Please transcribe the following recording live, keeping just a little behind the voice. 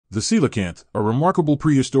The coelacanth, a remarkable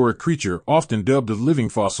prehistoric creature often dubbed a living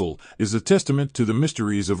fossil, is a testament to the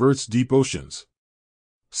mysteries of Earth's deep oceans.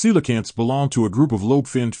 Coelacanths belong to a group of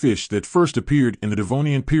lobe-finned fish that first appeared in the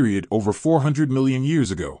Devonian period over 400 million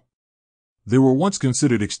years ago. They were once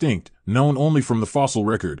considered extinct, known only from the fossil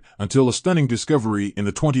record, until a stunning discovery in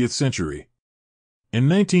the 20th century. In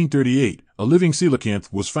 1938, a living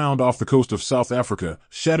coelacanth was found off the coast of South Africa,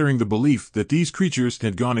 shattering the belief that these creatures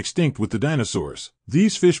had gone extinct with the dinosaurs.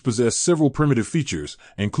 These fish possess several primitive features,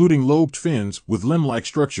 including lobed fins with limb-like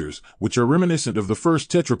structures, which are reminiscent of the first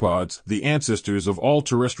tetrapods, the ancestors of all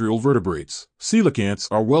terrestrial vertebrates. Coelacanths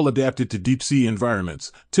are well adapted to deep-sea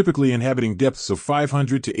environments, typically inhabiting depths of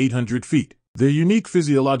 500 to 800 feet. Their unique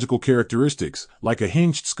physiological characteristics, like a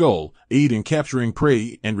hinged skull, aid in capturing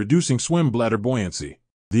prey and reducing swim bladder buoyancy.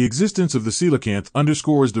 The existence of the coelacanth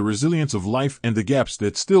underscores the resilience of life and the gaps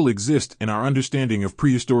that still exist in our understanding of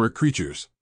prehistoric creatures.